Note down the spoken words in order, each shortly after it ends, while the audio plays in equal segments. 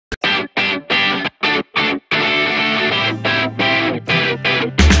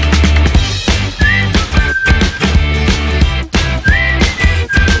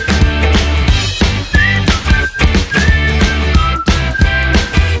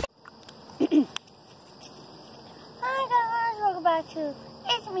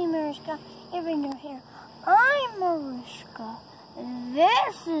Mariska. If you're new here, I'm Mariska.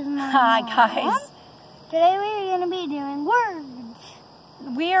 This is my Hi, mom. guys. Today we're going to be doing words.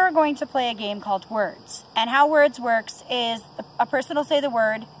 We are going to play a game called Words. And how Words works is a person will say the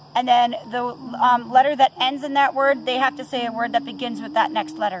word, and then the letter that ends in that word, they have to say a word that begins with that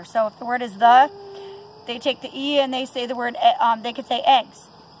next letter. So if the word is the, they take the E and they say the word, they could say eggs.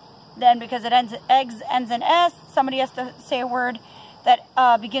 Then because it ends in S, somebody has to say a word that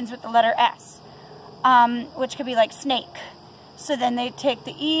begins with the letter S, which could be like snake. So then they take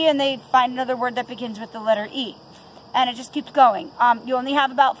the E and they find another word that begins with the letter E. And it just keeps going. You only have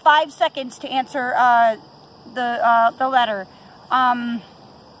about 5 seconds to answer the letter. And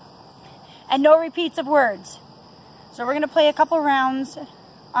no repeats of words. So we're going to play a couple rounds.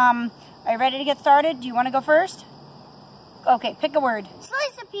 Are you ready to get started? Do you want to go first? Okay, pick a word.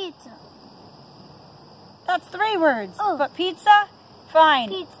 Slice of pizza. That's 3 words. Oh. But pizza? Fine.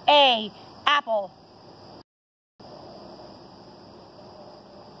 Pizza. A. Apple.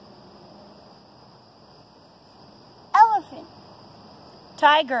 Elephant.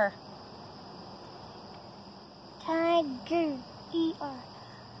 Tiger. Tiger. E-R.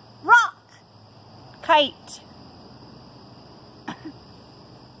 Rock. Kite.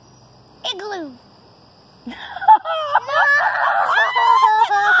 Igloo. No!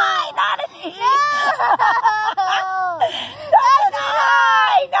 Not an E. No! That's an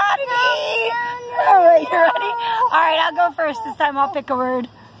I, not an E. All right, you ready? All right, I'll go first. This time I'll pick a word.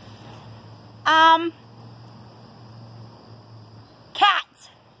 Cat.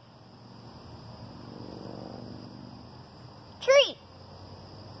 Tree.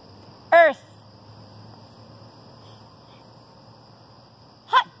 Earth.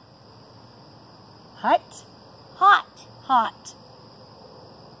 Hut. Hut. Hot. Hot.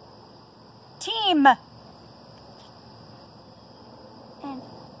 Team. And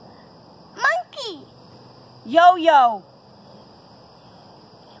monkey. Yo-yo.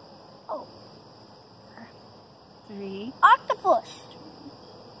 Oh. 3. Octopus.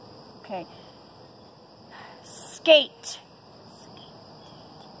 Okay. Skate.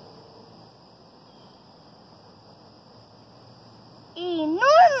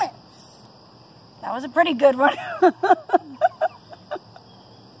 Enormous. That was a pretty good one.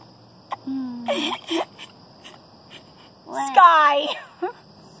 Sky.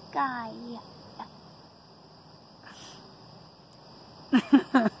 Sky.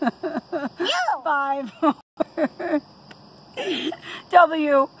 Yellow. 5.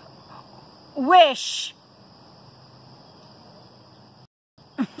 W. Wish.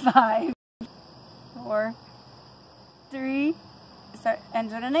 5. 4. 3. Start,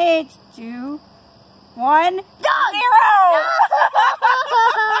 ends with an H. 2. 1. Dog. 0.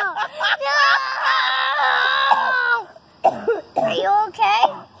 No! Are you okay?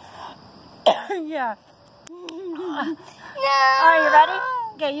 Yeah. No. Are you ready?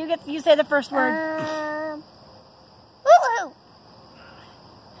 Okay, you say the first word. Hoo-hoo.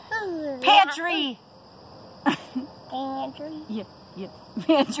 Pantry. Pantry. Yeah.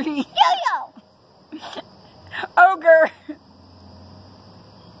 Pantry. Yo-yo. Ogre.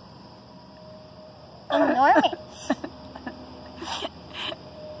 Enormous.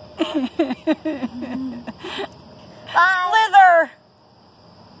 Slither.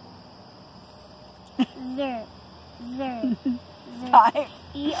 Zer. 5.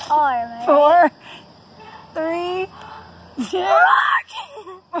 E-R, right? 4. 3. 2. Rock.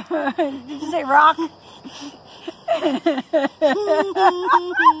 Did you say rock?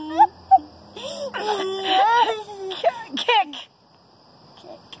 Kick.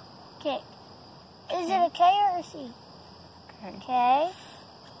 Kick. Is it a K or a C? Okay.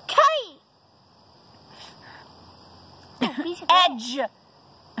 K. Kite. Oh, piece of Edge.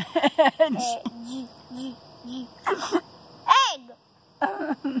 Edge. G. Egg.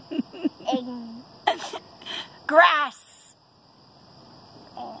 Egg. Grass.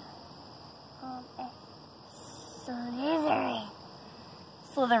 Slytherin.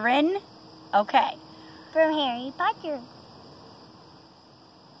 Slytherin. Okay. From Harry Potter.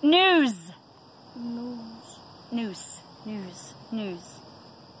 News. News.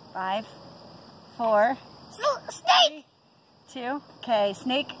 5. 4. Snake. 2. Okay.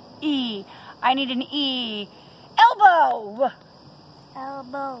 Snake. E. I need an E. Elbow.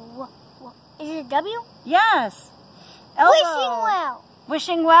 Elbow. Is it a W? Yes. Elbow. Wishing well.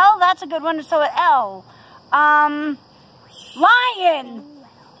 Wishing well. That's a good one. So an L. Lion.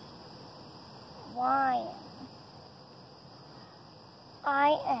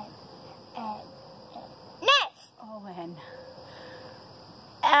 Lion. Nest. O-N.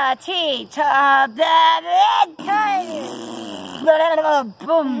 T.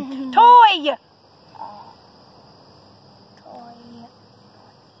 Boom. Toy.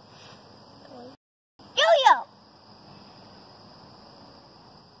 Yo-yo.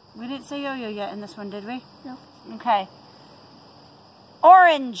 We didn't say yo-yo yet in this one, did we? No. Okay.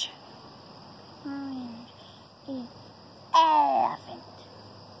 Orange. Orange. Elephant.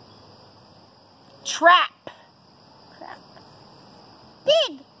 Trap. Crap.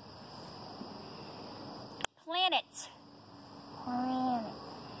 Pig. Planet. Planet.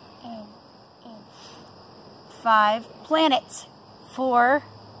 5. Planet. 4,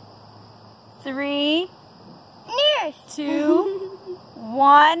 3, Nearest. 2,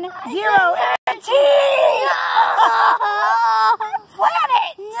 1, 0. T.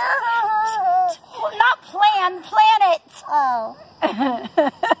 Planet. No. Not plan. Planet. Oh.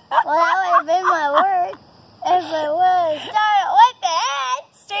 Well, that would have been my word if it would have started with the head.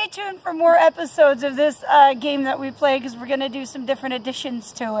 Stay tuned for more episodes of this game that we play because we're going to do some different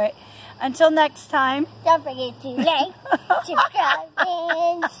additions to it. Until next time. Don't forget to like, subscribe,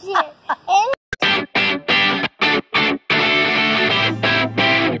 and share. And